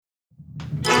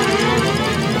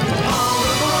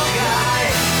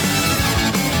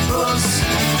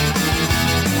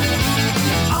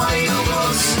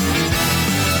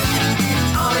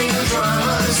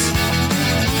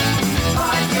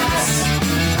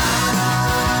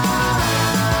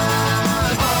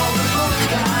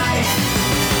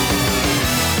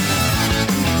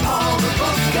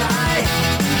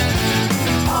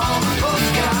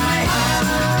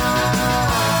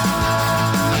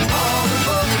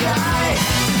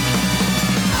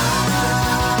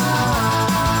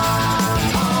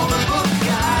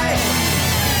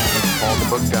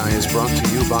brought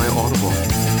to you by Audible.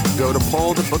 Go to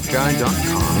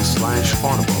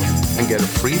paulthebookguy.com/audible and get a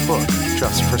free book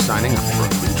just for signing up for a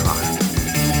free trial.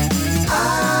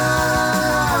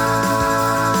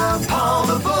 I'm Paul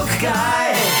the Book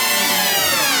Guy.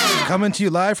 Coming to you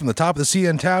live from the top of the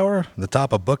CN Tower, the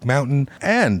top of Book Mountain,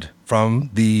 and from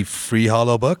the Free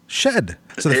Hollow Book Shed.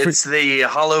 So it's the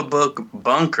Hollow Book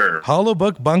Bunker. Hollow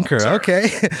Book Bunker,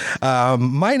 okay.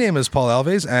 My name is Paul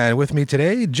Alves, and with me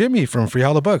today, Jimmy from Free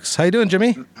Hollow Books. How you doing,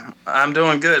 Jimmy? I'm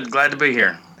doing good. Glad to be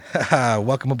here.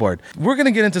 Welcome aboard. We're going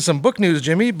to get into some book news,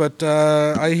 Jimmy, but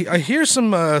I hear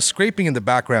some scraping in the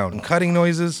background, cutting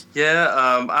noises. Yeah,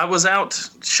 I was out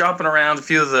shopping around a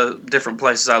few of the different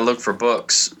places I look for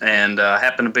books, and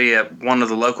happened to be at one of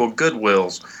the local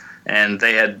Goodwills, and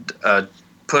they had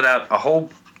put out a whole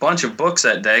bunch of books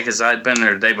that day because I'd been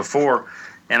there the day before,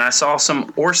 and I saw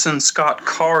some Orson Scott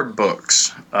Card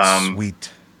books.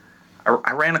 Sweet.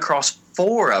 I ran across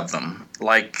 4 of them.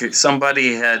 Like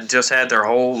somebody had just had their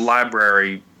whole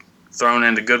library thrown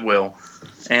into Goodwill.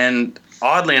 And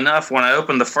oddly enough, when I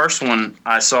opened the first one,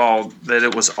 I saw that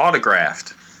it was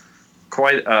autographed.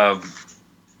 Quite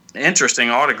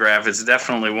interesting autograph. It's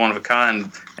definitely one of a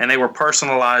kind. And they were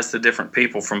personalized to different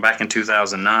people from back in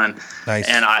 2009. Nice.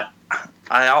 And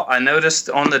I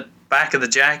noticed on the back of the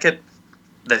jacket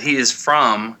that he is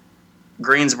from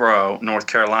Greensboro, North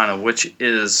Carolina, which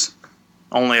is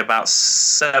only about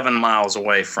 7 miles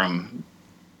away from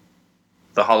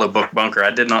the Hollow Book Bunker.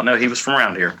 I did not know he was from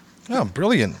around here. Oh,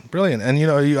 brilliant. And,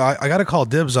 I got to call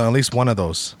dibs on at least one of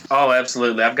those. Oh,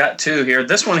 absolutely. I've got 2 here.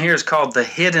 This one here is called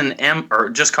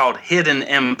just called Hidden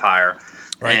Empire.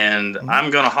 Right. And I'm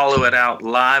going to hollow it out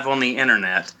live on the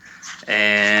internet.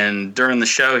 And during the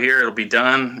show here, it'll be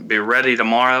done, be ready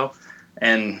tomorrow.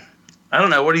 And I don't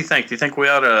know, what do you think? Do you think we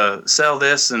ought to sell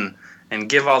this and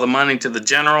give all the money to the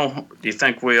general? Do you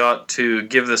think we ought to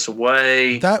give this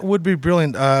away? That would be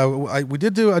brilliant. I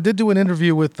did do an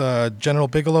interview with General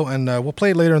Bigelow, and we'll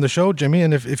play it later in the show, Jimmy.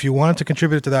 And if you wanted to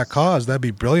contribute to that cause, that'd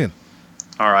be brilliant.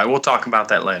 All right, we'll talk about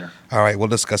that later. All right, we'll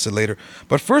discuss it later.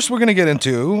 But first, we're going to get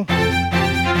into Book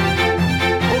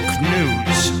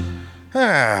news.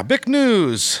 Big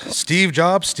news. Steve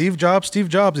Jobs.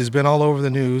 He's been all over the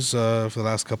news for the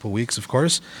last couple of weeks, of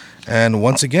course. And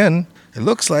once again, it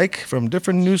looks like from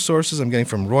different news sources, I'm getting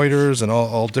from Reuters and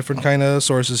all different kind of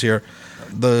sources here,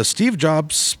 the Steve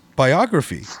Jobs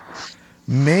biography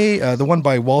the one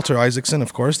by Walter Isaacson,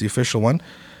 of course, the official one,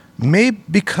 may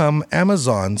become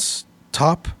Amazon's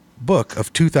top book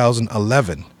of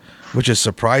 2011, which is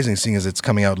surprising seeing as it's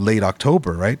coming out late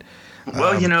October, right?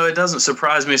 Well, it doesn't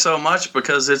surprise me so much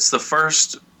because it's the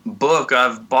first book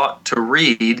I've bought to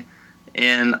read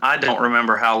in I don't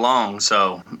remember how long.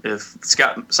 So if it's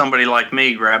got somebody like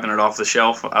me grabbing it off the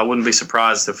shelf, I wouldn't be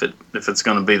surprised if it's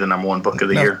going to be the number 1 book of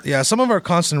the year. Yeah, some of our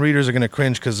constant readers are going to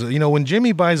cringe because, when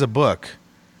Jimmy buys a book,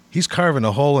 he's carving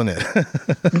a hole in it.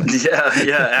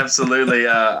 Yeah, absolutely.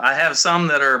 I have some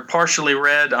that are partially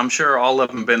read. I'm sure all of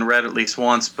them have been read at least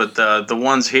once, but the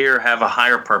ones here have a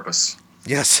higher purpose.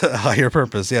 Yes, a higher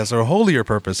purpose. Yes, or a holier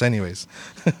purpose anyways.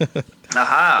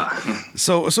 Aha.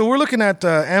 So we're looking at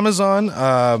Amazon.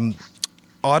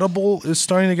 Audible is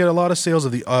starting to get a lot of sales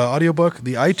of the audiobook.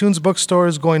 The iTunes bookstore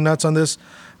is going nuts on this.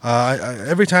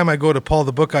 Every time I go to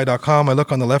paulthebookguy.com, I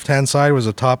look on the left-hand side was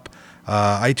a top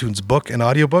iTunes book and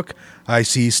audiobook. I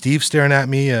see Steve staring at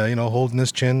me, holding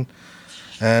his chin.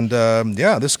 And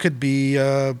this could be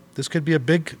a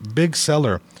big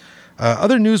seller.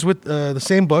 Other news with the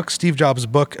same book, Steve Jobs'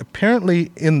 book.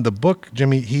 Apparently, in the book,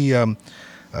 Jimmy, he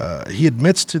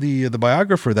admits to the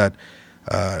biographer that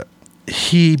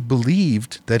he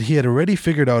believed that he had already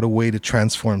figured out a way to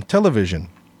transform television,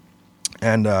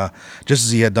 and just as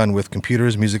he had done with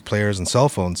computers, music players, and cell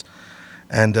phones.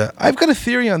 And I've got a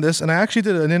theory on this, and I actually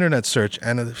did an internet search,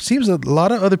 and it seems a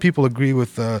lot of other people agree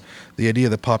with the idea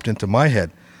that popped into my head.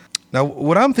 Now,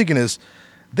 what I'm thinking is,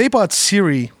 they bought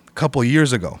Siri a couple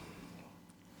years ago.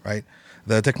 Right,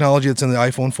 the technology that's in the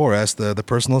iPhone 4S, the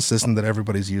personal assistant that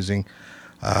everybody's using,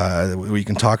 where you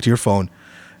can talk to your phone.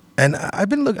 And I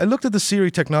looked at the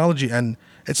Siri technology, and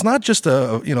it's not just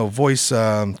a voice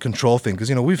control thing,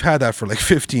 because we've had that for like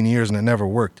 15 years and it never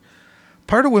worked.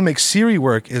 Part of what makes Siri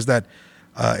work is that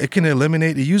it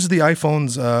uses the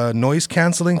iPhone's noise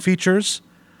canceling features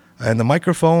and the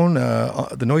microphone,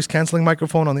 the noise canceling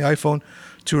microphone on the iPhone,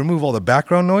 to remove all the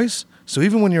background noise. So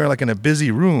even when you're like in a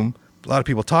busy room, a lot of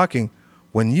people talking,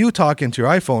 when you talk into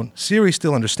your iPhone, Siri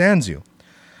still understands you.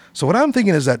 So what I'm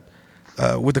thinking is that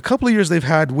with the couple of years they've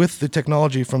had with the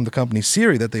technology from the company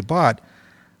Siri that they bought,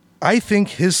 I think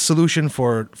his solution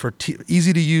for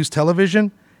easy-to-use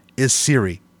television is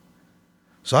Siri.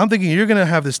 So I'm thinking you're going to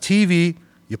have this TV,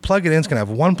 you plug it in, it's going to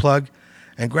have one plug,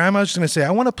 and Grandma's just going to say,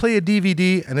 I want to play a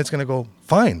DVD, and it's going to go,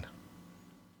 fine.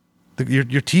 Your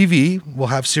TV will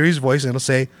have Siri's voice, and it'll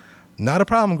say, not a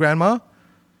problem, Grandma.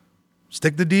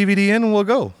 Stick the DVD in, and we'll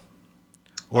go.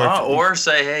 Or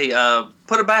say, hey,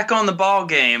 put it back on the ball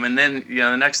game, and then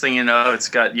the next thing you know, it's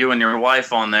got you and your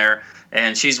wife on there,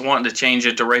 and she's wanting to change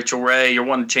it to Rachel Ray. You're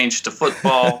wanting to change it to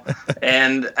football.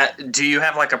 And do you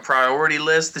have like a priority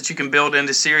list that you can build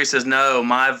into Siri? Says, no,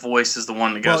 my voice is the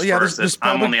one that goes first. There's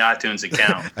probably, I'm on the iTunes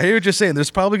account. I hear what you're saying. There's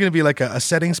probably going to be like a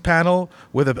settings panel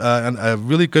with a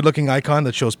really good-looking icon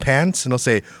that shows pants, and it'll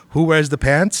say, who wears the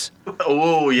pants?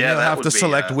 Oh, yeah. You'll have to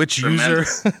select which user.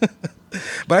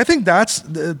 But I think that's,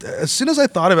 as soon as I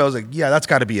thought of it, I was like, yeah, that's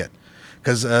got to be it.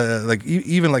 Because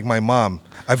even like my mom,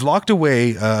 I've locked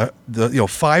away 5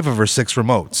 of her 6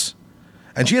 remotes,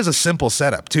 and she has a simple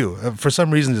setup too. For some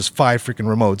reason, just 5 freaking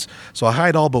remotes. So I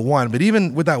hide all but one. But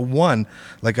even with that one,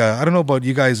 I don't know about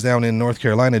you guys down in North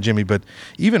Carolina, Jimmy, but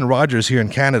even Rogers here in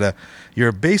Canada,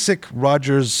 your basic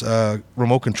Rogers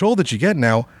remote control that you get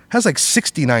now has like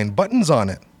 69 buttons on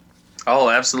it.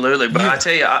 Oh, absolutely. But I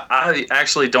tell you, I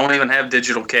actually don't even have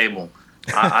digital cable.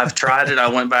 I've tried it. I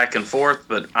went back and forth,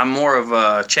 but I'm more of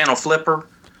a channel flipper.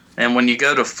 And when you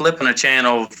go to flipping a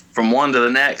channel from one to the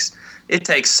next, it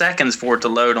takes seconds for it to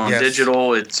load on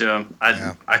digital. It's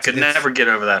I could never get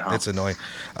over that hump. It's annoying.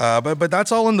 But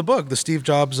that's all in the book, the Steve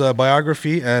Jobs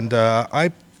biography, and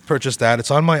I purchased that.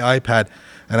 It's on my iPad,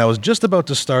 and I was just about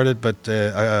to start it, but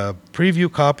a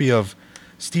preview copy of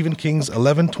Stephen King's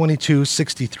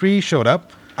 11/22/63 showed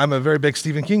up. I'm a very big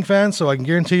Stephen King fan, so I can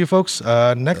guarantee you folks,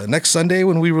 next Sunday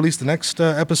when we release the next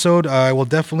episode, I will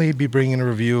definitely be bringing a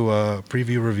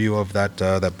preview review of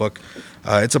that book.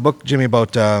 It's a book, Jimmy,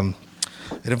 about and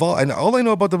all I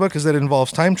know about the book is that it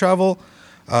involves time travel.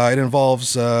 It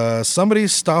involves somebody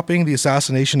stopping the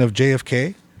assassination of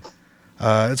JFK.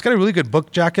 It's got a really good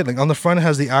book jacket. Like on the front, it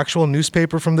has the actual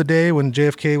newspaper from the day when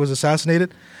JFK was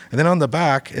assassinated. And then on the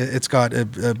back, it's got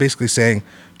basically saying,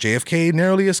 JFK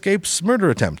narrowly escapes murder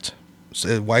attempt.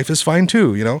 So, wife is fine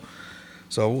too,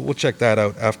 So we'll check that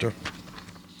out after.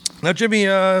 Now, Jimmy,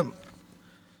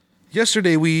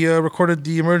 yesterday we recorded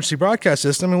the emergency broadcast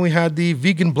system, and we had the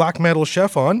vegan black metal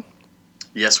chef on.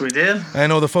 Yes, we did. I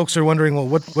know the folks are wondering, well,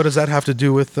 what does that have to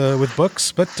do with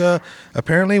books? But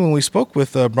apparently, when we spoke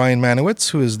with Brian Manowitz,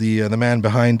 who is the man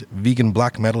behind Vegan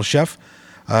Black Metal Chef,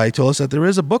 he told us that there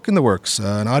is a book in the works,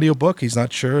 an audio book. He's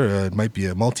not sure. It might be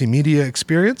a multimedia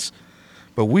experience,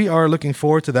 but we are looking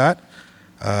forward to that.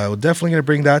 We're definitely going to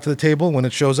bring that to the table when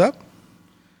it shows up.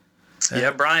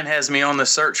 Yeah, Brian has me on the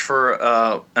search for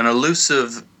an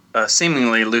elusive,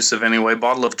 seemingly elusive anyway,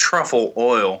 bottle of truffle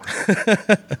oil.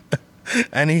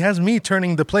 And he has me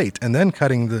turning the plate and then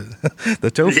cutting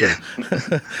the tofu. Yeah.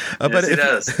 But he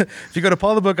does. If you go to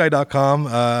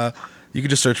paulthebookguy.com, you can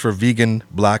just search for Vegan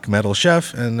Black Metal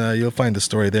Chef, and you'll find the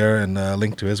story there and a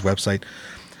link to his website.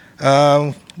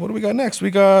 What do we got next?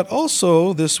 We got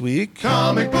also this week...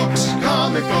 Comic books.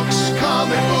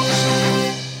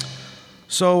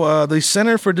 So the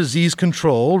Center for Disease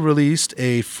Control released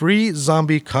a free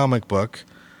zombie comic book.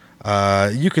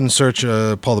 You can search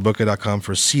paulthebookguy.com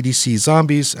for CDC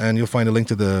Zombies, and you'll find a link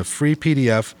to the free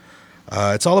PDF.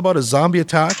 It's all about a zombie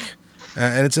attack,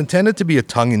 and it's intended to be a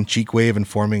tongue-in-cheek way of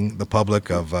informing the public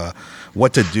of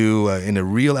what to do in a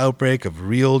real outbreak of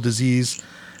real disease.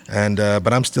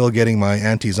 But I'm still getting my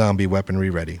anti-zombie weaponry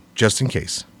ready, just in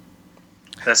case.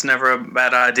 That's never a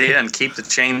bad idea, and keep the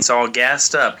chainsaw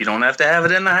gassed up. You don't have to have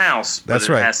it in the house, but That's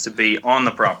right. It has to be on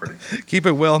the property. Keep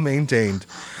it well maintained.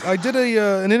 I did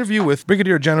an interview with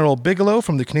Brigadier General Bigelow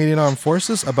from the Canadian Armed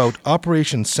Forces about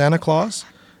Operation Santa Claus.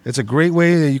 It's a great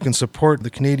way that you can support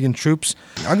the Canadian troops.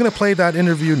 I'm going to play that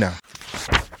interview now.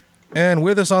 And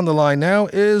with us on the line now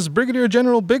is Brigadier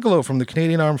General Bigelow from the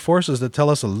Canadian Armed Forces to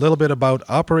tell us a little bit about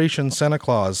Operation Santa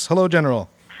Claus. Hello, General.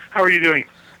 How are you doing?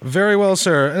 Very well,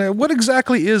 sir. What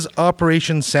exactly is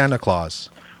Operation Santa Claus?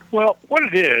 Well, what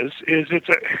it is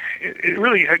it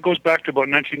really goes back to about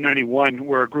 1991,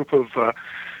 where a group of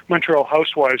Montreal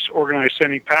housewives organized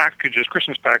sending packages,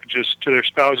 Christmas packages, to their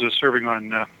spouses serving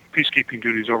on peacekeeping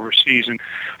duties overseas. And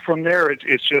from there,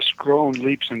 it's just grown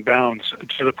leaps and bounds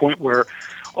to the point where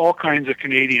all kinds of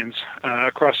Canadians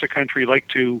across the country like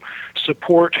to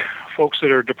support folks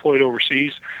that are deployed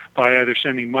overseas by either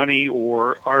sending money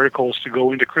or articles to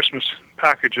go into Christmas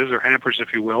packages, or hampers,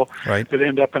 if you will, right, that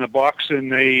end up in a box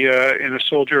in a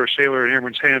soldier or sailor or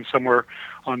airman's hand somewhere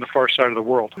on the far side of the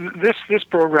world. This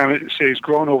program, has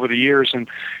grown over the years, and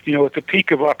at the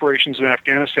peak of operations in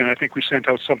Afghanistan, I think we sent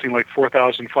out something like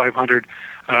 4,500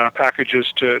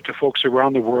 packages to folks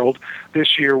around the world.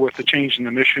 This year, with the change in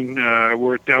the mission,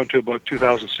 we're down to about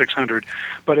 2,600.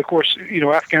 But of course,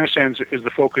 Afghanistan is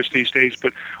the focus these days.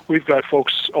 But we've got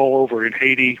folks all over in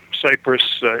Haiti,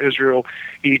 Cyprus, Israel,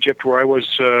 Egypt, where I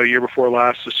was year before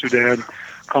last, the Sudan,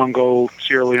 Congo,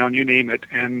 Sierra Leone, you name it.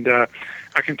 And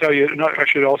I can tell you, I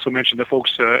should also mention the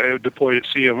folks deployed at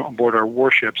sea on board our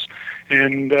warships,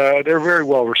 and they're very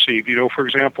well received. For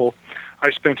example, I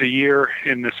spent a year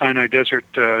in the Sinai Desert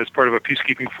as part of a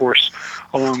peacekeeping force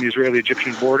along the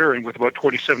Israeli-Egyptian border, and with about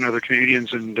 27 other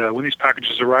Canadians. And when these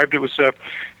packages arrived, it was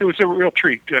a real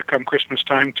treat come Christmas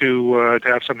time to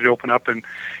have something to open up. And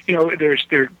there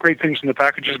are great things in the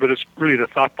packages, but it's really the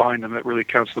thought behind them that really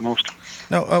counts the most.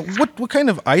 Now, what kind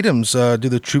of items do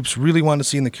the troops really want to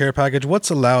see in the care package? What's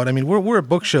allowed? I mean, we're a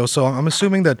book show, so I'm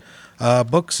assuming that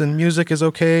books and music is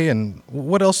okay. And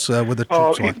what else would the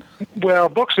troops want? Well,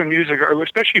 books and music,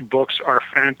 especially books, are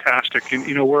fantastic. And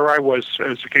where I was,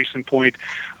 as a case in point,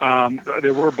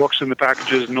 there were books in the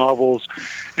packages, novels,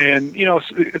 and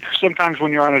sometimes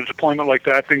when you're on a deployment like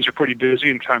that, things are pretty busy,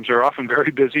 and times are often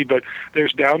very busy. But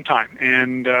there's downtime,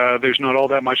 and there's not all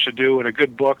that much to do. And a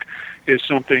good book is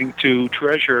something to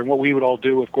treasure. And what we would all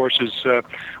do, of course, is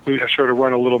we would sort of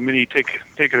run a little mini take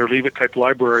it or leave it type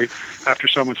library after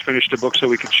someone's finished a book, so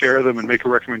we could share them and make a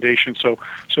recommendation. So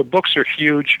books are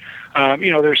huge.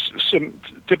 There's some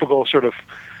typical sort of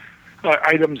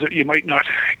items that you might not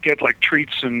get, like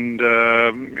treats and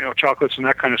chocolates and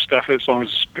that kind of stuff, as long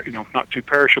as not too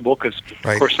perishable, because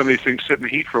right. Of course some of these things sit in the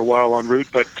heat for a while en route.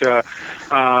 But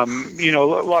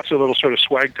lots of little sort of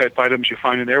swag type items you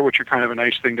find in there, which are kind of a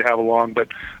nice thing to have along. But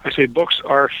I say books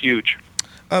are huge.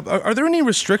 Are there any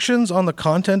restrictions on the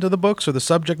content of the books or the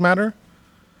subject matter?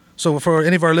 So for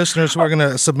any of our listeners who are going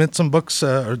to submit some books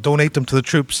or donate them to the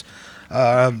troops,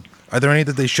 are there any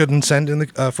that they shouldn't send in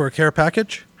for a care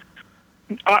package?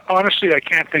 Honestly, I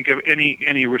can't think of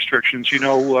any restrictions. Folks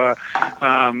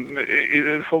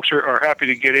are happy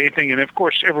to get anything, and of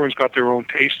course, everyone's got their own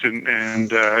taste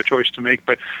and choice to make.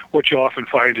 But what you often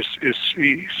find is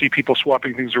you see people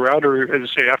swapping things around, or as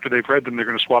I say, after they've read them, they're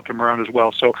going to swap them around as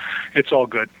well. So it's all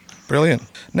good. Brilliant.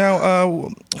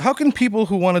 Now, how can people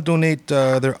who want to donate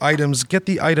their items get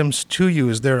the items to you?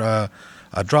 Is there a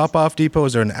drop-off depot?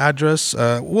 Is there an address?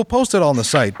 We'll post it on the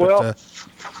site. Well,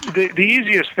 the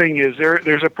easiest thing is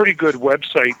there's a pretty good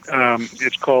website.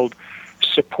 It's called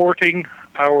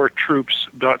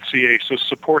supportingourtroops.ca. So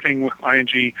supporting with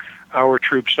ING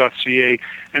ourtroops.ca,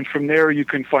 and from there you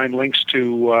can find links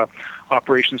to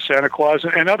Operation Santa Claus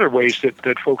and other ways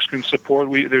that folks can support.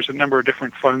 There's a number of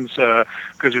different funds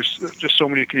because there's just so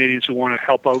many Canadians who want to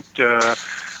help out,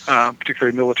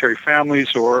 particularly military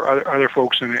families or other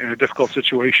folks in a difficult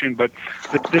situation. But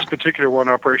this particular one,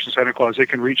 Operation Santa Claus, they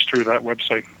can reach through that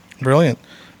website. Brilliant.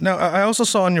 Now, I also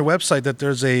saw on your website that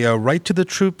there's a Right to the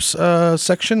Troops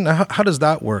section. How does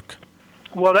that work?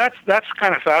 Well, that's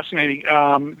kind of fascinating.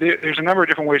 There's a number of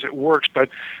different ways it works, but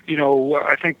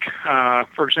I think,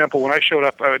 for example, when I showed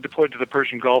up, I deployed to the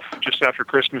Persian Gulf just after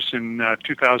Christmas in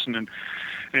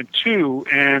 2002,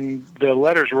 and the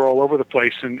letters were all over the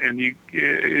place, and you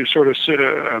sort of sit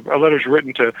a letter's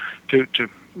written to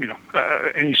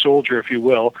any soldier, if you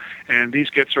will, and these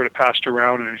get sort of passed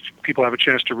around, and people have a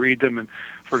chance to read them. And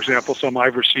for example, some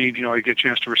I've received, I get a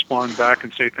chance to respond back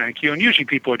and say thank you. And usually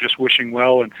people are just wishing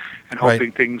well and hoping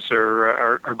right. things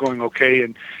are going okay.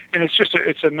 And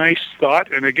it's a nice thought.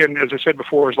 And again, as I said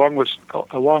before, along with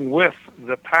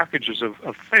the packages of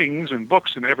things and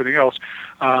books and everything else,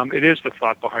 it is the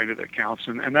thought behind it that counts.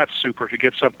 And that's super to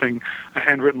get something, a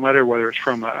handwritten letter, whether it's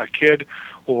from a kid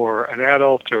or an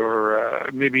adult, or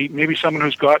maybe someone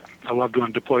who's got a loved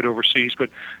one deployed overseas, but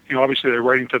obviously they're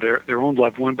writing to their own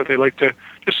loved one, but they like to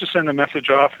send a message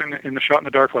off in the shot in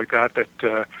the dark like that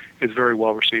is very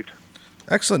well received.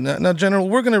 Excellent. Now, General,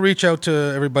 we're going to reach out to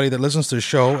everybody that listens to the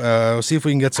show, see if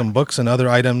we can get some books and other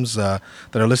items that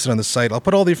are listed on the site. I'll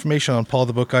put all the information on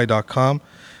paulthebookguy.com.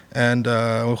 And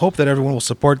we hope that everyone will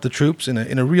support the troops in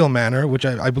a real manner, which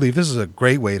I believe this is a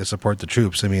great way to support the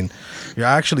troops. I mean, you're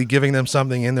actually giving them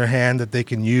something in their hand that they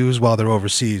can use while they're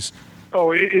overseas.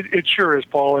 Oh, it sure is,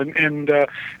 Paul. And I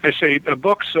say the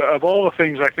books, of all the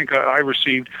things I think I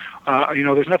received,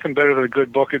 there's nothing better than a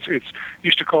good book. It's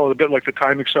used to call it a bit like the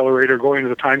time accelerator, going to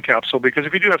the time capsule, because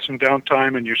if you do have some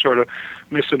downtime and you're sort of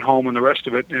missing home and the rest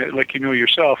of it, like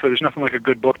yourself, there's nothing like a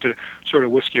good book to sort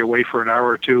of whisk you away for an hour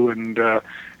or two, and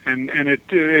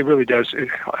it really does. It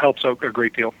helps out a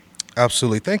great deal.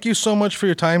 Absolutely. Thank you so much for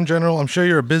your time, General. I'm sure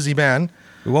you're a busy man.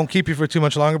 We won't keep you for too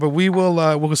much longer, but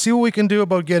we'll see what we can do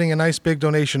about getting a nice big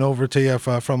donation over to you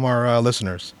from our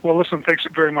listeners. Well, listen, thanks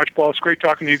very much, Paul. It's great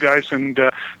talking to you guys, and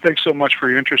thanks so much for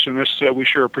your interest in this. We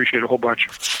sure appreciate it a whole bunch.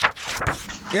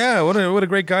 Yeah, what a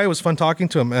great guy. It was fun talking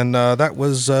to him. And that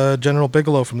was General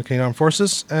Bigelow from the Canadian Armed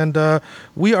Forces. And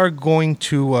we are going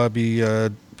to be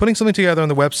putting something together on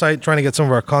the website, trying to get some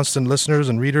of our constant listeners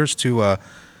and readers to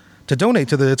donate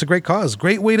to it's a great cause.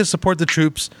 Great way to support the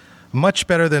troops. Much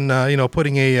better than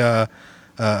putting a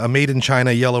made in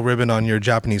China yellow ribbon on your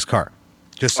Japanese car.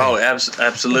 Just saying.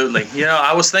 Absolutely.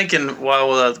 I was thinking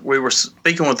while we were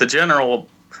speaking with the general,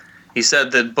 he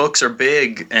said that books are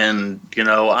big, and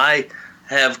I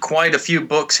have quite a few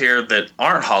books here that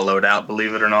aren't hollowed out,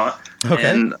 believe it or not. Okay.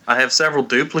 And I have several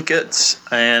duplicates,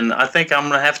 and I think I'm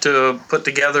going to have to put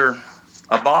together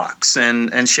a box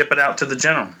and ship it out to the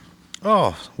general.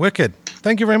 Oh, wicked.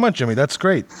 Thank you very much, Jimmy. That's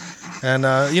great. And,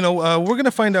 we're going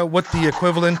to find out what the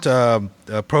equivalent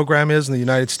program is in the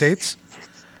United States.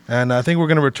 And I think we're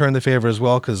going to return the favor as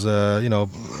well because,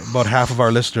 about half of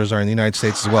our listeners are in the United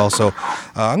States as well. So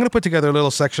I'm going to put together a little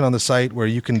section on the site where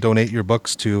you can donate your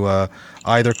books to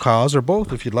either cause or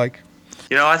both if you'd like.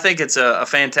 I think it's a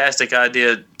fantastic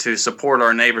idea to support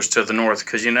our neighbors to the north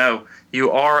because,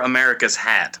 you are America's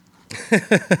hat.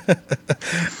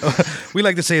 We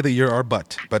like to say that you're our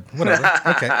butt, but whatever.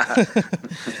 Okay.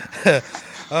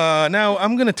 Now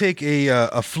I'm going to take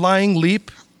a flying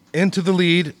leap into the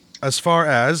lead as far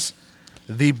as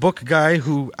the book guy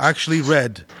who actually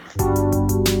read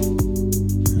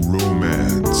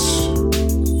Romance.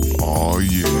 Oh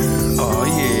yeah.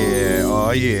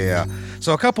 Oh yeah.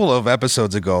 So a couple of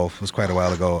episodes ago, it was quite a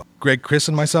while ago, Greg, Chris,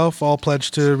 and myself all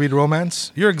pledged to read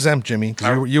romance. You're exempt, Jimmy,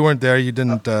 because you weren't there. You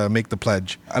didn't make the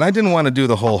pledge. And I didn't want to do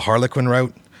the whole Harlequin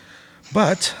route.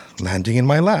 But landing in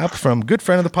my lap from good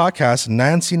friend of the podcast,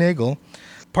 Nancy Nagel,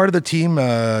 part of the team,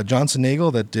 Johnson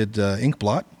Nagel, that did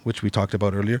Inkblot, which we talked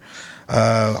about earlier.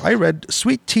 I read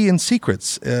Sweet Tea and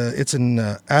Secrets. It's an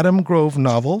Adams Grove,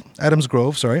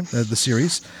 the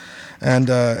series. And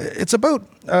it's about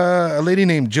a lady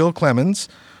named Jill Clemens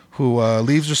who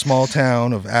leaves her small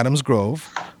town of Adams Grove,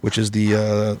 which is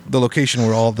the location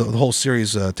where all the whole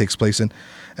series takes place in.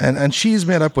 And she's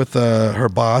met up with her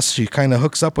boss. She kind of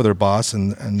hooks up with her boss,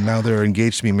 and now they're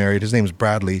engaged to be married. His name's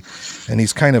Bradley, and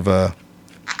he's kind of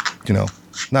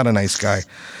not a nice guy.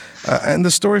 And the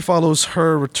story follows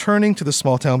her returning to the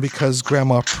small town because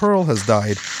Grandma Pearl has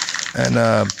died. And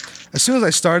as soon as I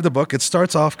started the book, it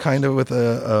starts off kind of with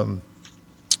a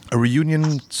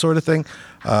reunion sort of thing.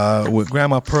 With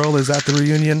Grandma Pearl is at the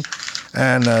reunion,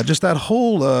 and just that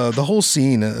the whole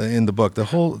scene in the book, the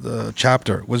whole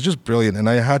chapter was just brilliant, and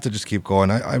I had to just keep going.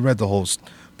 I read the whole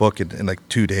book in like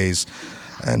 2 days.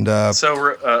 And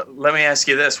so let me ask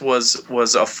you this: was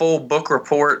a full book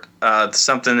report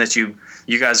something that you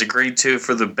guys agreed to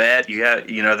for the bet? You got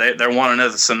they want to know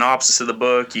the synopsis of the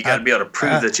book. You got to be able to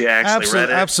prove that you actually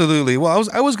read it. Absolutely. Well,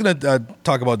 I was going to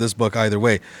talk about this book either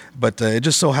way, but it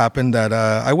just so happened that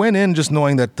I went in just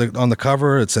knowing that on the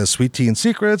cover it says Sweet Tea and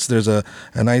Secrets. There's a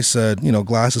nice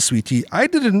glass of sweet tea. I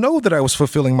didn't know that I was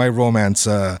fulfilling my romance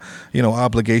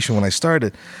obligation when I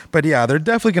started, but yeah, they're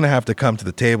definitely going to have to come to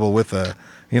the table with a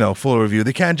full review.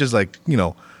 They can't just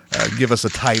give us a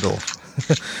title.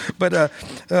 But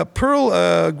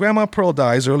Grandma Pearl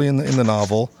dies early in the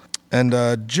novel, and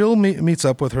Jill meets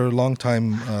up with her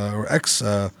longtime or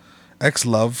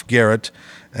ex-love Garrett,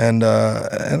 and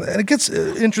it gets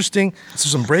interesting.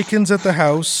 There's some break-ins at the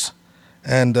house,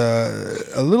 and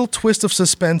a little twist of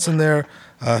suspense in there.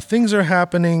 Things are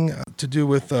happening to do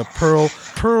with Pearl.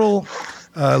 Pearl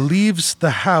leaves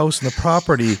the house and the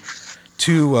property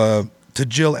to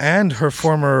Jill and her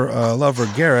former lover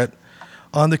Garrett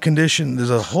on the condition. There's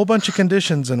a whole bunch of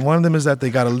conditions, and one of them is that they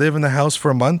got to live in the house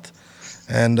for a month,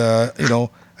 and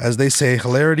as they say,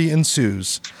 hilarity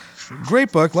ensues.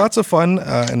 Great book, lots of fun,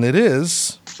 and it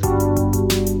is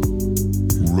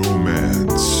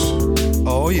Romance.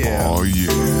 Oh yeah. Oh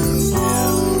yeah.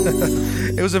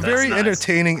 It was a very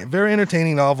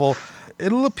entertaining novel.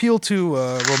 It'll appeal to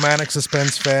romantic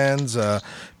suspense fans,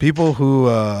 people who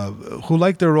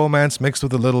like their romance mixed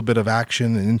with a little bit of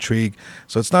action and intrigue.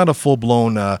 So it's not a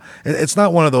full-blown, it's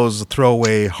not one of those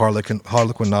throwaway Harlequin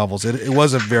novels. It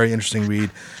was a very interesting read.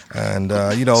 And,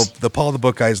 the Paul the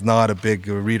Book guy is not a big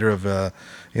reader of,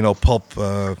 pulp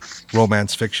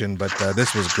romance fiction, but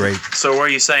this was great. So were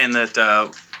you saying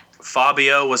that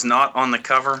Fabio was not on the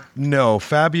cover? No,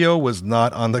 Fabio was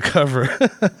not on the cover.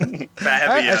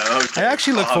 Fabio, okay. I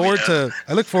actually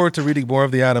look forward to reading more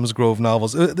of the Adams Grove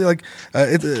novels.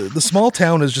 The small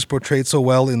town is just portrayed so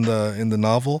well in the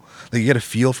novel. Like, you get a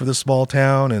feel for the small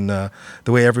town and the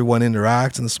way everyone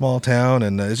interacts in the small town,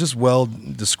 and it's just well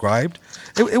described.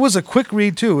 It was a quick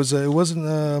read too. It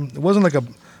wasn't like a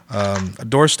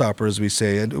doorstopper, as we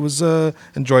say. It was an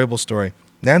enjoyable story.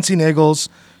 Nancy Nagel's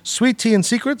Sweet Tea and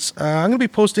Secrets. I'm going to be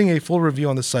posting a full review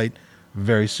on the site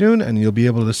very soon, and you'll be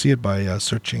able to see it by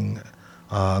searching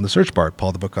on the search bar at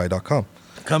paulthebookguy.com.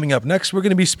 Coming up next, we're going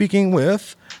to be speaking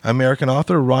with American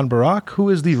author Ron Barak,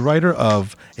 who is the writer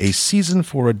of A Season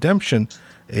for Redemption,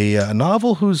 a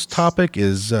novel whose topic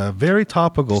is very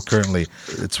topical currently.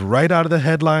 It's right out of the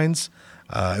headlines.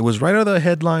 It was right out of the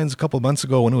headlines a couple of months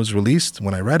ago when it was released,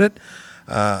 when I read it.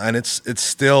 And it's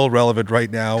still relevant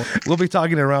right now. We'll be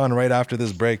talking to Ron right after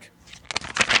this break.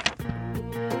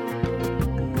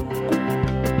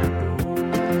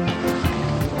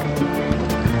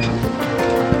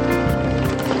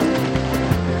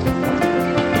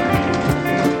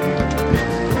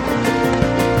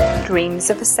 Dreams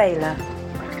of a Sailor.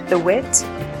 The Wit.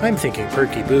 I'm thinking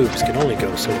perky boobs can only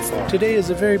go so far. Today is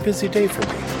a very busy day for me.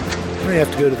 I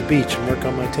have to go to the beach and work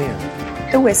on my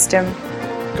tan. The Wisdom.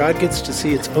 God gets to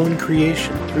see its own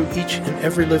creation through each and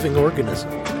every living organism.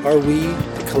 Are we,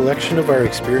 the collection of our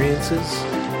experiences,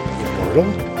 immortal?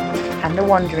 And the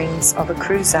Wanderings of a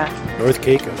Cruiser. North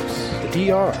Caicos, the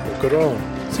DR, Ocoron,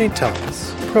 St.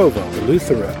 Thomas, Provo,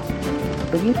 Eleuthera.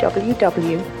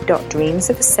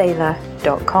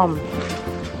 www.dreamsofasailor.com.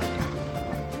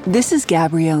 This is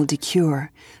Gabrielle DeCure,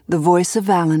 the voice of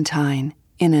Valentine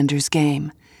in Ender's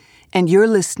Game, and you're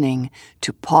listening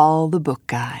to Paul the Book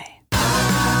Guy.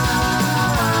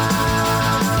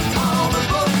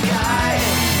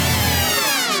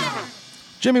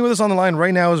 Jimmy, with us on the line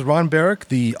right now is Ron Barak,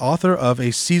 the author of A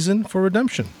Season for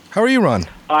Redemption. How are you, Ron?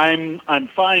 I'm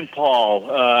fine, Paul.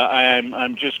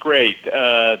 I'm just great.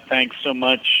 Thanks so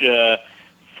much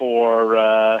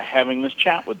for having this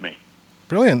chat with me.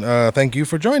 Brilliant. Thank you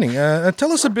for joining.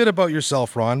 Tell us a bit about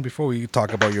yourself, Ron, before we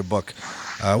talk about your book.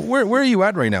 Where are you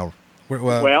at right now?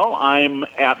 Well, I'm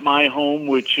at my home,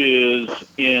 which is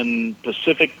in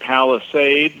Pacific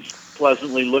Palisades,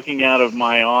 pleasantly looking out of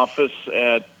my office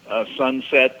at a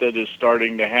sunset that is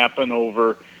starting to happen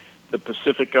over the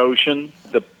Pacific Ocean.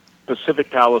 The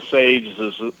Pacific Palisades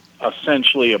is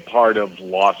essentially a part of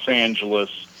Los Angeles,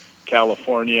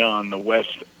 California, on the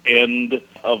west end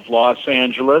of Los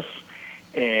Angeles.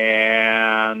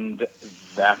 And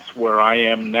that's where I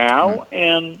am now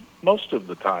and most of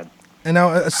the time. And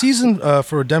now, A Season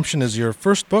for Redemption is your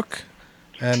first book?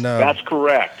 And that's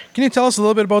correct. Can you tell us a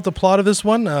little bit about the plot of this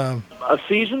one? A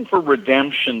Season for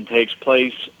Redemption takes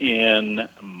place in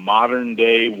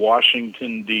modern-day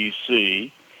Washington,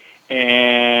 D.C.,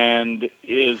 and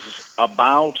is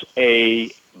about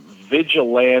a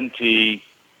vigilante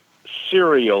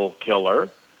serial killer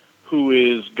who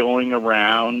is going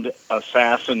around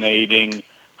assassinating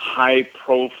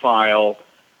high-profile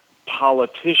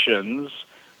politicians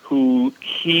who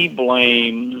he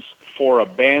blames for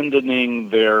abandoning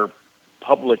their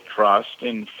public trust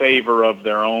in favor of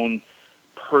their own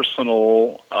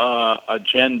personal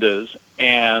agendas,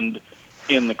 and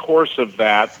in the course of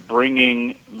that,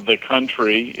 bringing the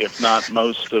country, if not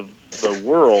most of the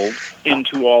world,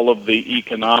 into all of the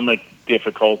economic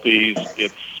difficulties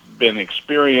it's been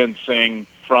experiencing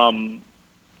from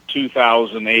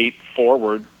 2008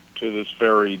 forward to this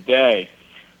very day.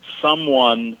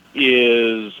 Someone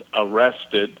is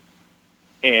arrested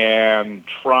and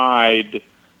tried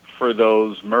for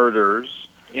those murders.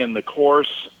 In the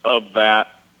course of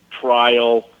that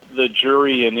trial, the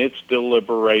jury in its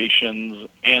deliberations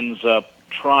ends up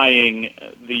trying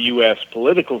the U.S.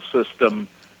 political system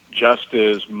just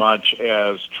as much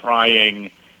as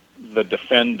trying the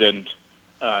defendant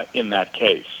in that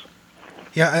case.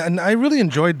 Yeah, and I really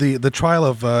enjoyed the trial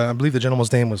of, I believe the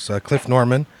gentleman's name was Cliff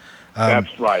Norman.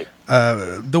 That's right.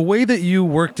 The way that you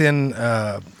worked in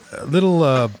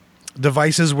little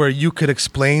devices where you could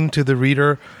explain to the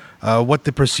reader what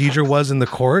the procedure was in the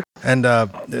court. And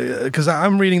because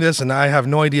I'm reading this and I have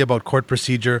no idea about court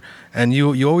procedure, and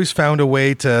you always found a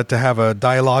way to have a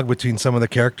dialogue between some of the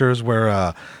characters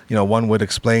where one would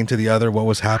explain to the other what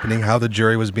was happening, how the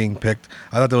jury was being picked.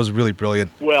 I thought that was really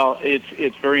brilliant. Well,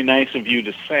 it's very nice of you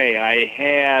to say. I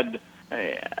had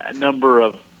a number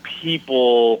of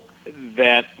people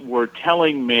that were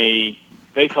telling me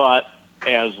they thought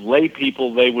as lay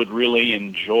people they would really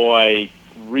enjoy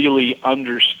really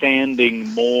understanding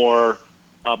more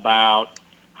about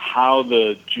how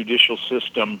the judicial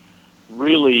system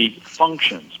really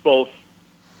functions, both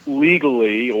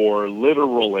legally or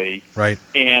literally, Right.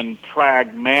 and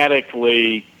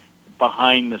pragmatically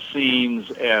behind the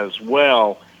scenes as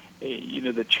well.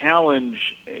 The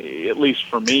challenge, at least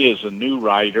for me as a new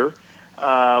writer,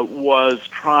 was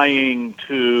trying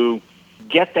to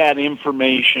get that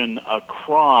information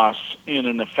across in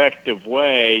an effective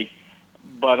way,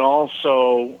 but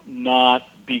also not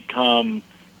become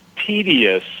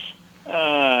tedious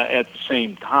at the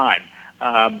same time.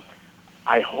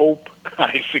 I hope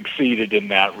I succeeded in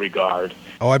that regard.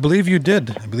 Oh, I believe you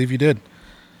did.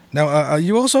 Now,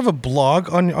 you also have a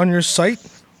blog on your site?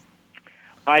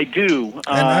 I do.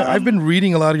 And I've been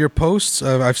reading a lot of your posts.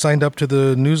 I've signed up to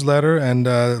the newsletter, and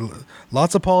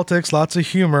lots of politics, lots of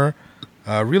humor.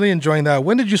 Really enjoying that.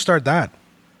 When did you start that?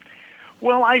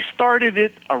 Well, I started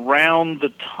it around the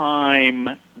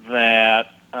time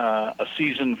that A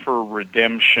Season for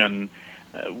Redemption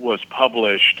was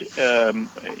published.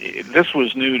 This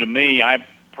was new to me. I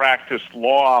practiced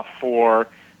law for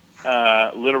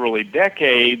literally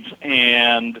decades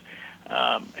and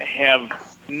have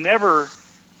never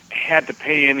had to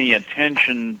pay any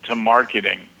attention to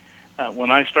marketing.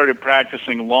 When I started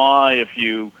practicing law, if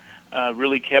you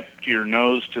really kept your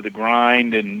nose to the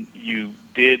grind and you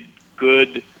did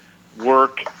good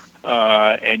work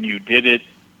and you did it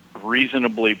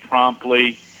reasonably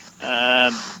promptly,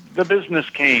 the business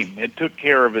came. It took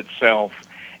care of itself.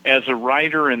 As a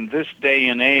writer in this day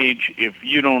and age, if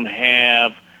you don't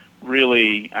have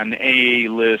really an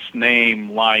A-list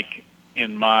name like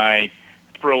in my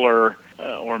thriller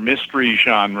or mystery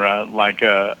genre, like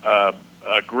a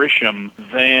Grisham,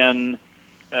 then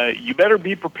you better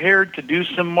be prepared to do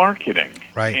some marketing.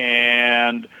 Right.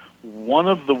 And one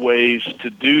of the ways to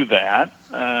do that,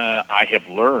 I have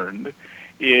learned,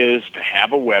 is to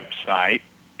have a website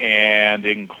and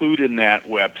include in that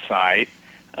website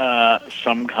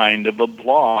some kind of a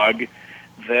blog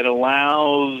that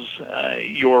allows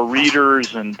your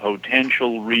readers and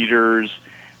potential readers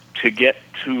to get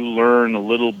to learn a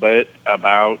little bit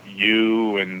about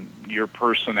you and your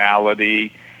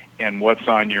personality and what's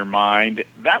on your mind.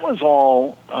 That was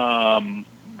all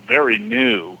very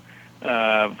new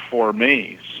for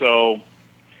me. So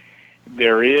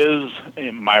there is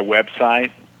my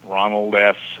website,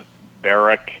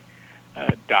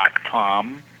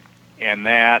 ronaldsbarrick.com, and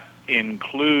that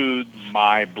includes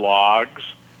my blogs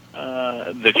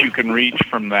that you can reach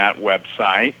from that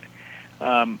website.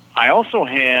 I also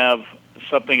have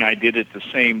something I did at the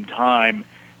same time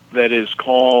that is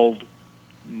called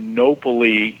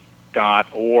Nopally.org.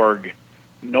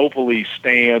 Nopally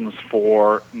stands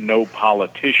for No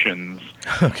Politicians.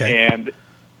 Okay. And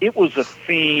it was a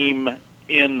theme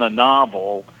in the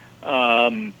novel,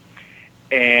 and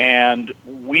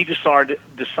we decided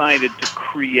to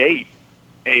create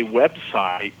a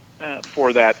website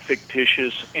for that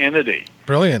fictitious entity.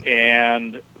 Brilliant.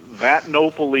 And that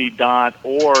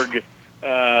Nopally.org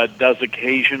does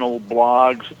occasional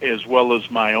blogs as well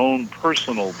as my own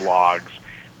personal blogs.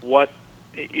 What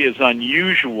is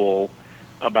unusual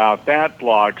about that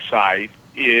blog site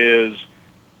is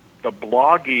the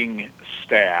blogging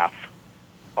staff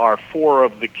are 4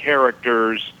 of the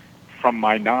characters from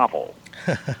my novel.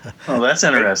 Oh, that's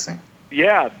interesting.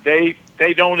 Yeah, they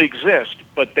don't exist,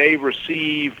 but they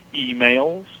receive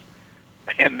emails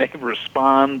and they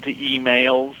respond to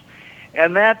emails.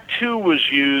 And that, too,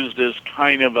 was used as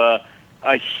kind of a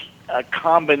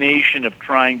combination of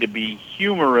trying to be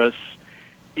humorous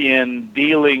in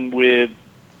dealing with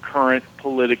current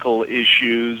political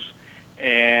issues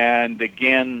and,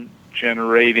 again,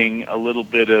 generating a little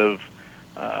bit of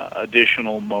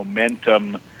additional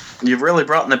momentum. You've really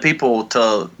brought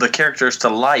the characters to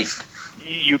life.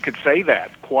 You could say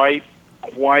that quite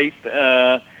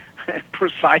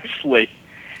precisely.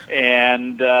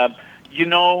 And,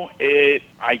 it,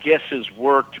 I guess, has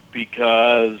worked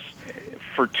because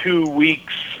for 2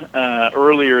 weeks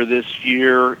earlier this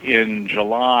year in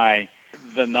July,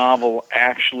 the novel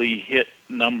actually hit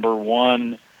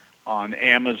 #1 on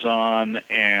Amazon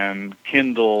and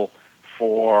Kindle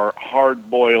for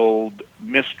hard-boiled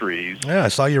mysteries. Yeah, I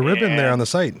saw your ribbon there on the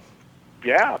site.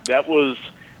 Yeah, that was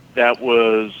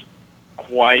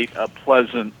quite a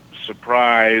pleasant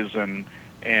surprise and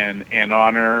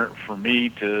honor for me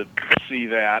to see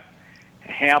that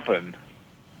happen.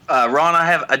 Ron,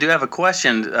 I do have a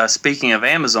question. Speaking of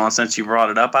Amazon, since you brought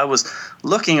it up, I was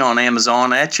looking on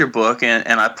Amazon at your book, and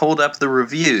I pulled up the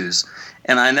reviews,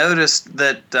 and I noticed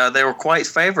that they were quite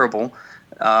favorable.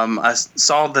 I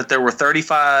saw that there were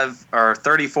 35 or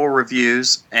 34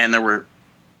 reviews, and there were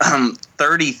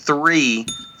 33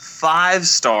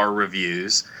 5-star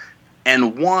reviews,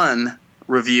 and 1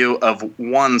 review of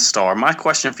 1 star. My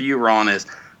question for you, Ron, is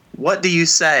what do you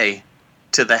say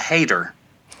to the hater?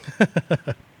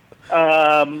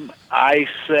 I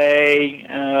say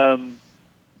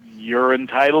you're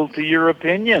entitled to your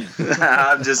opinion.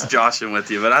 I'm just joshing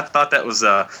with you, but I thought that was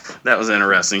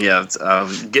interesting. Yeah, it's,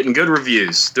 getting good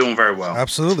reviews, doing very well.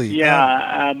 Absolutely.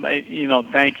 Yeah,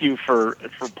 thank you for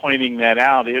pointing that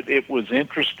out. It was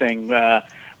interesting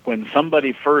when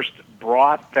somebody first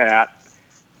brought that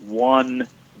one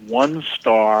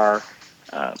star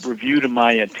review to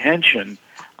my attention.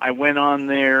 I went on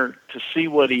there to see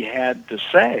what he had to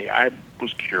say. I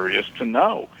was curious to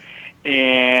know.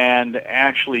 And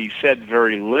actually said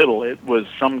very little. It was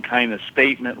some kind of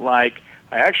statement like,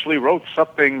 I actually wrote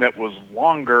something that was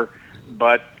longer,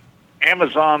 but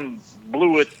Amazon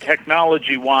blew it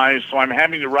technology-wise, so I'm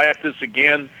having to write this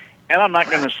again, and I'm not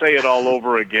going to say it all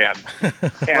over again.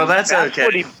 Well, that's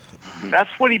okay.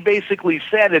 That's what he basically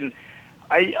said, and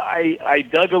I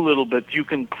dug a little bit. You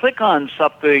can click on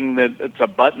something it's a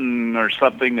button or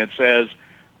something that says,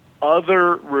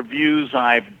 other reviews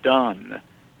I've done.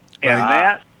 And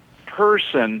that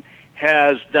person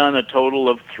has done a total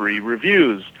of 3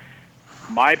 reviews.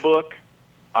 My book,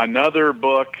 another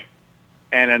book,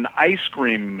 and an ice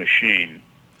cream machine,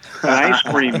 an ice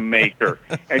cream maker.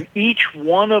 And each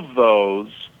one of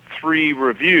those 3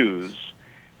 reviews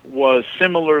was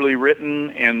similarly written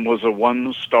and was a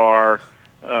 1-star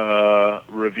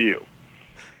review.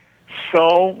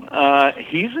 So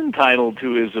he's entitled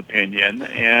to his opinion,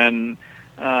 and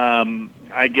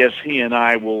I guess he and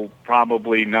I will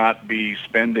probably not be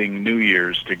spending New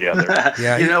Year's together.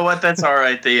 Yeah, you know what? That's all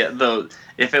right.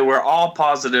 If it were all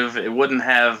positive, it wouldn't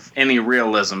have any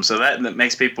realism. So that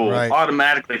makes people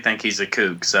automatically think he's a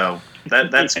kook. So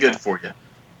that's good for you.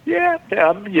 Yeah,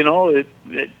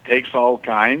 it takes all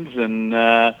kinds, and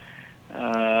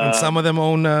some of them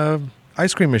own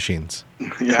ice cream machines.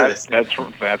 That's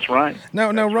right.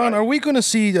 Now, Ron, are we going to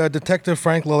see Detective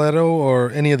Frank Loletto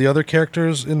or any of the other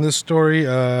characters in this story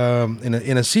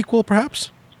in a sequel,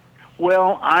 perhaps?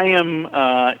 Well, I am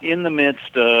in the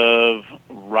midst of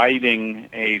writing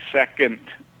a second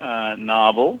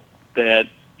novel that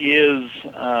is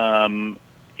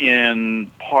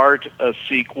in part a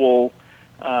sequel.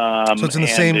 So it's in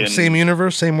the same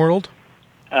universe, same world?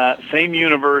 Same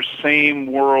universe, same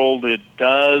world. It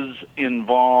does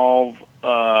involve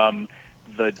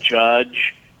the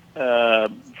judge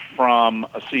from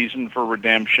A Season for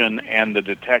Redemption and the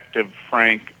detective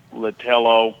Frank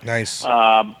Latello. Nice.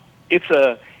 It's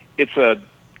a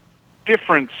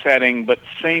different setting, but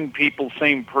same people,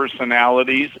 same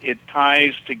personalities. It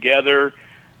ties together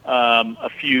a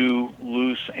few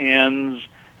loose ends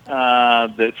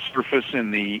that surface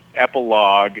in the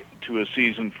epilogue to A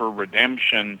Season for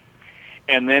Redemption.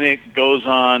 And then it goes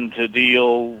on to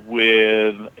deal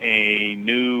with a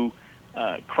new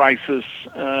crisis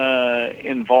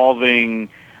involving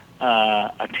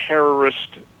a terrorist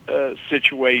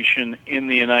situation in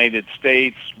the United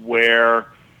States where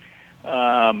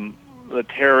the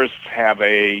terrorists have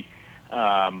a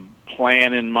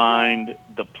plan in mind.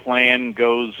 The plan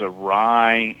goes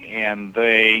awry, and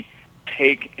they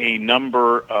take a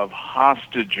number of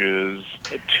hostages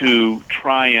to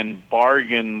try and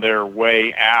bargain their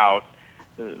way out.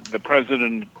 The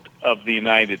President of the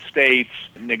United States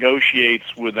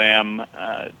negotiates with them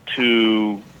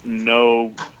to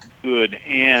no good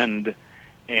end,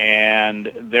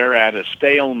 and they're at a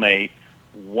stalemate.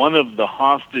 One of the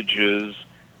hostages,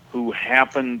 who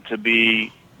happened to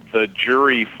be the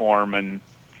jury foreman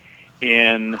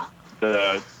in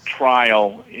the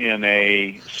trial in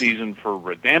A Season for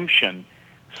Redemption,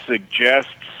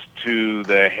 suggests to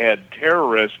the head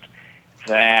terrorist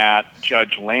that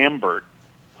Judge Lambert,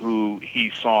 who he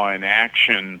saw in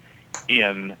action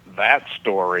in that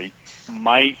story,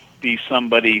 might be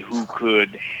somebody who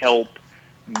could help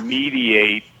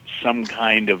mediate some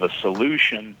kind of a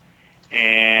solution.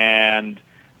 And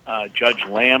Judge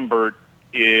Lambert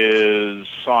is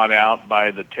sought out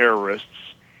by the terrorists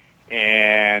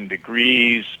and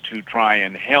agrees to try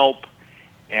and help,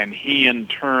 and he in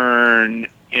turn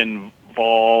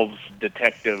involves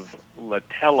Detective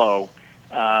Latello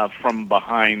from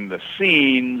behind the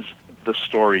scenes. The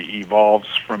story evolves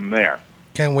from there.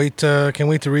 Can't wait to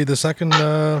read the second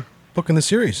book in the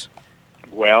series.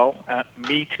 Well,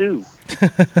 me too.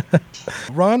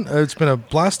 Ron, it's been a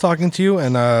blast talking to you,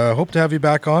 and I hope to have you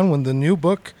back on when the new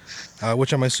book,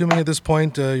 which I'm assuming at this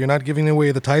point you're not giving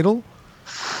away the title.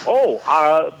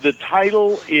 The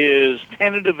title is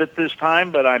tentative at this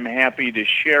time, but I'm happy to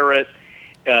share it.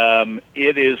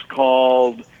 It is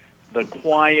called The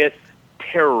Quiet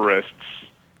Terrorists,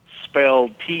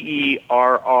 spelled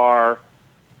Terrorists,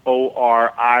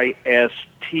 ORIST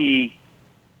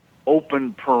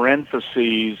open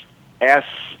parentheses S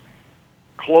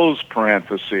close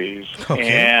parentheses. Okay.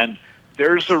 And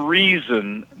there's a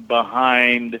reason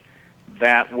behind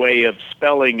that way of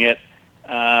spelling it,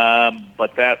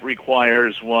 but that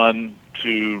requires one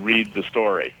to read the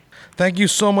story. Thank you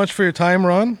so much for your time,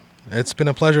 Ron. It's been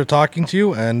a pleasure talking to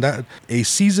you. And A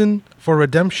Season for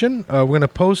Redemption. We're going to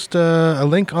post a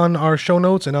link on our show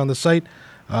notes and on the site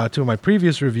to my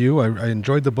previous review. I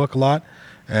enjoyed the book a lot.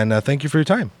 And thank you for your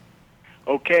time.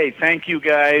 Okay, thank you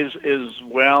guys as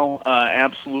well.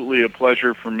 Absolutely a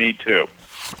pleasure for me too.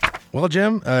 Well,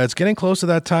 Jim, it's getting close to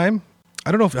that time.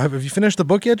 I don't know, have you finished the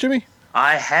book yet, Jimmy?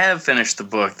 I have finished the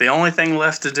book. The only thing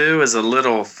left to do is a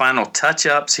little final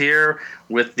touch-ups here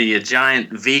with the giant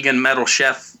vegan metal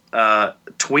chef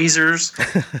tweezers.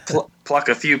 Pluck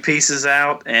a few pieces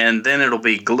out, and then it'll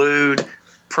be glued,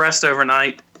 pressed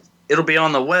overnight. It'll be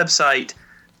on the website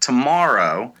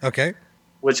tomorrow. Okay.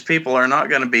 Which people are not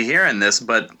going to be hearing this,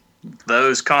 but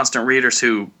those constant readers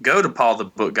who go to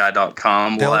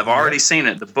paulthebookguy.com will have already seen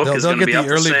it. The book is going to be up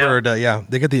for sale.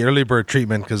 They get the early bird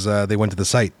treatment because they went to the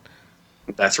site.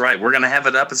 That's right. We're going to have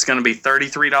it up. It's going to be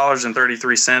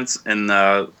 $33.33, and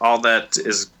all that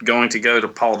is going to go to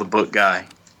Paul the Book Guy.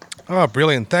 Oh,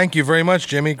 brilliant. Thank you very much,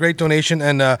 Jimmy. Great donation.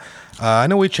 And I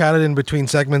know we chatted in between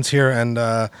segments here, and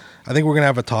I think we're going to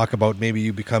have a talk about maybe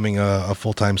you becoming a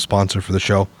full-time sponsor for the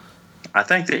show. I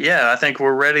think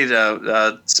we're ready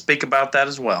to speak about that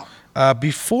as well.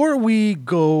 Before we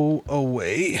go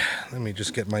away, let me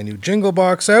just get my new jingle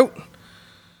box out,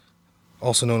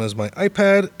 also known as my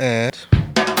iPad, and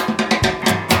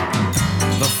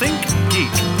The Think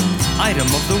Geek Item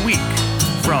of the Week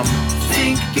from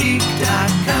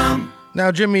ThinkGeek.com. Now,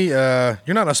 Jimmy, you're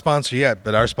not a sponsor yet,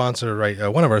 but our sponsor,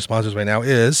 one of our sponsors right now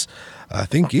is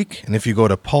ThinkGeek, and if you go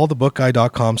to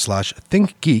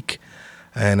paulthebookguy.com/thinkgeek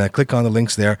and click on the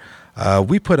links there,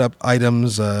 we put up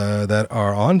items that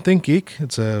are on ThinkGeek.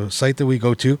 It's a site that we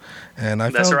go to, and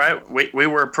That's right. We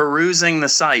were perusing the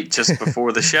site just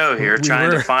before the show here,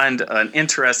 trying to find an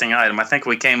interesting item. I think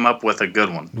we came up with a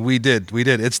good one. We did.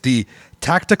 It's the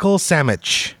Tactical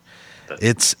Sandwich.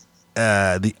 It's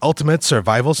the ultimate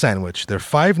survival sandwich. They're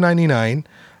 $5.99.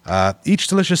 Each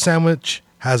delicious sandwich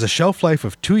has a shelf life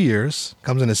of 2 years.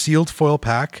 Comes in a sealed foil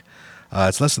pack.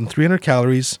 It's less than 300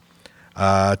 calories.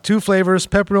 2 flavors,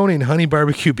 pepperoni and honey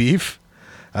barbecue beef.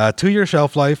 2-year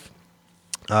shelf life.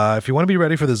 If you want to be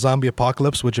ready for the zombie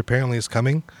apocalypse, which apparently is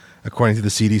coming, according to the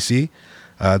CDC,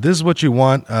 this is what you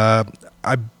want.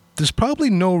 There's probably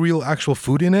no real actual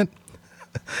food in it.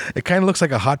 It kind of looks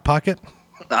like a Hot Pocket.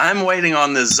 I'm waiting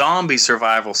on the zombie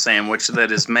survival sandwich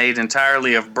that is made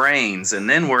entirely of brains, and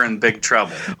then we're in big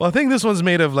trouble. Well, I think this one's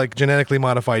made of genetically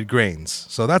modified grains,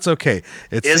 so that's okay.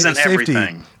 It's Isn't safe everything?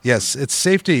 To eat. Yes, it's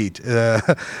safe to eat.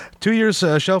 2 years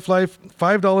shelf life,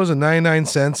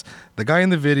 $5.99. The guy in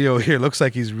the video here looks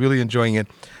like he's really enjoying it.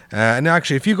 And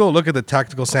actually, if you go look at the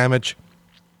Tactical Sandwich,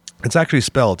 it's actually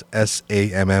spelled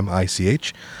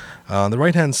SAMMICH. On the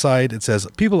right-hand side, it says,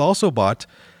 people also bought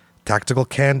Tactical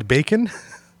Canned Bacon.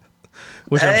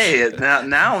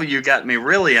 Now you got me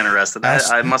really interested.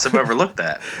 I must have overlooked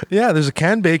that. Yeah, there's a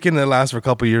canned bacon that lasts for a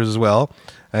couple of years as well,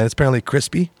 and it's apparently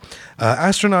crispy.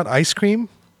 Astronaut ice cream,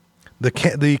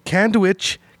 the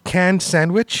Candwich canned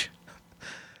sandwich,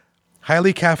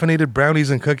 highly caffeinated brownies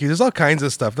and cookies. There's all kinds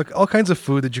of stuff, all kinds of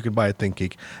food that you can buy at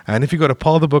ThinkGeek. And if you go to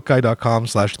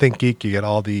paulthebookguy.com/ThinkGeek, you get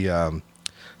all the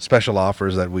special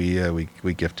offers that we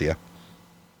gift to you.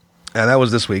 And that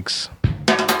was this week's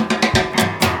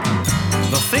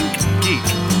The Think Geek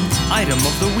Item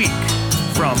of the Week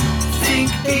from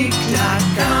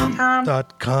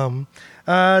ThinkGeek.com.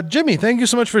 Jimmy, thank you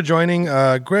so much for joining.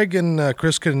 Greg and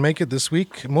Chris couldn't make it this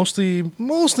week. Mostly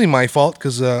my fault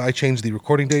because I changed the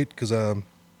recording date because I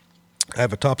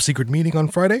have a top secret meeting on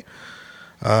Friday,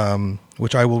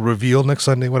 which I will reveal next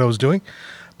Sunday what I was doing.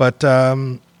 But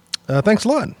thanks a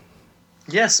lot.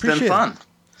 Yes, it's been fun.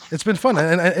 It's been fun,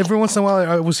 and every once in a while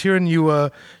I was hearing you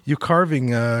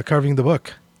carving the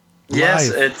book. Yes,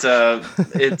 live.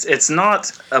 it's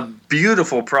not a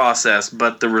beautiful process,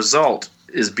 but the result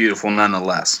is beautiful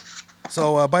nonetheless.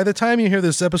 So by the time you hear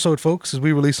this episode, folks, as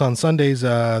we release on Sundays,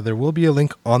 there will be a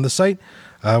link on the site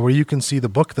where you can see the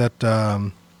book that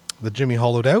Jimmy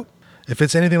hollowed out. If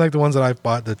it's anything like the ones that I've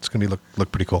bought, that's going to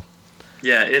look pretty cool.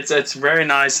 Yeah, it's very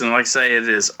nice, and like I say, it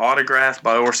is autographed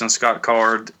by Orson Scott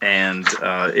Card, and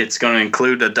it's going to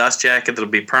include a dust jacket that'll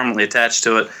be permanently attached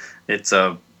to it. It's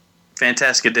a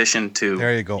fantastic addition to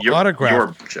There you go. your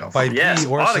Autographed shelf. by yes, B.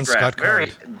 Orson autographed. Scott Very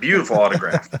Card. beautiful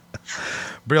autograph.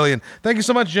 Brilliant. Thank you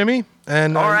so much, Jimmy.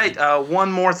 And All right,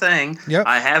 one more thing. Yep.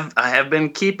 I have been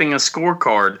keeping a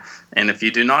scorecard, and if you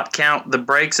do not count the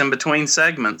breaks in between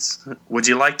segments, would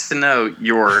you like to know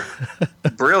your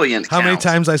brilliant How many count?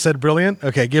 times I said brilliant?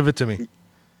 Okay, give it to me.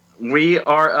 We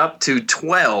are up to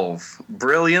 12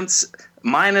 brilliants,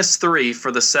 minus 3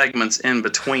 for the segments in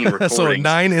between recordings. So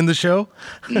 9 in the show?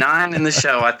 9 in the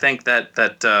show. I think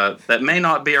that may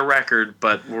not be a record,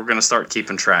 but we're going to start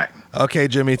keeping track. Okay,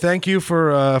 Jimmy. Thank you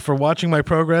for watching my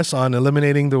progress on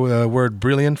eliminating the word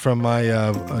brilliant from my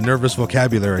nervous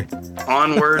vocabulary.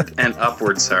 Onward and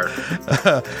upward, sir.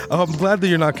 I'm glad that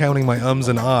you're not counting my ums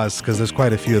and ahs, because there's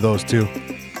quite a few of those too.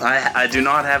 I do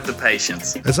not have the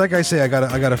patience. It's like I say, I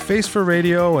got a face for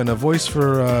radio and a voice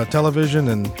for television,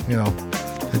 and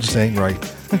it just ain't right.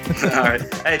 All right.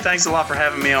 Hey, thanks a lot for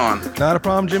having me on. Not a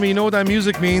problem, Jimmy. You know what that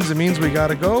music means? It means we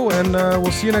gotta go, and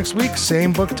we'll see you next week.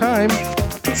 Same book time.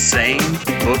 Same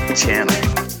book channel.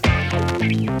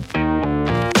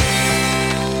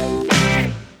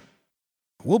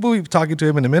 We'll be talking to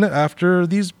him in a minute after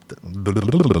these.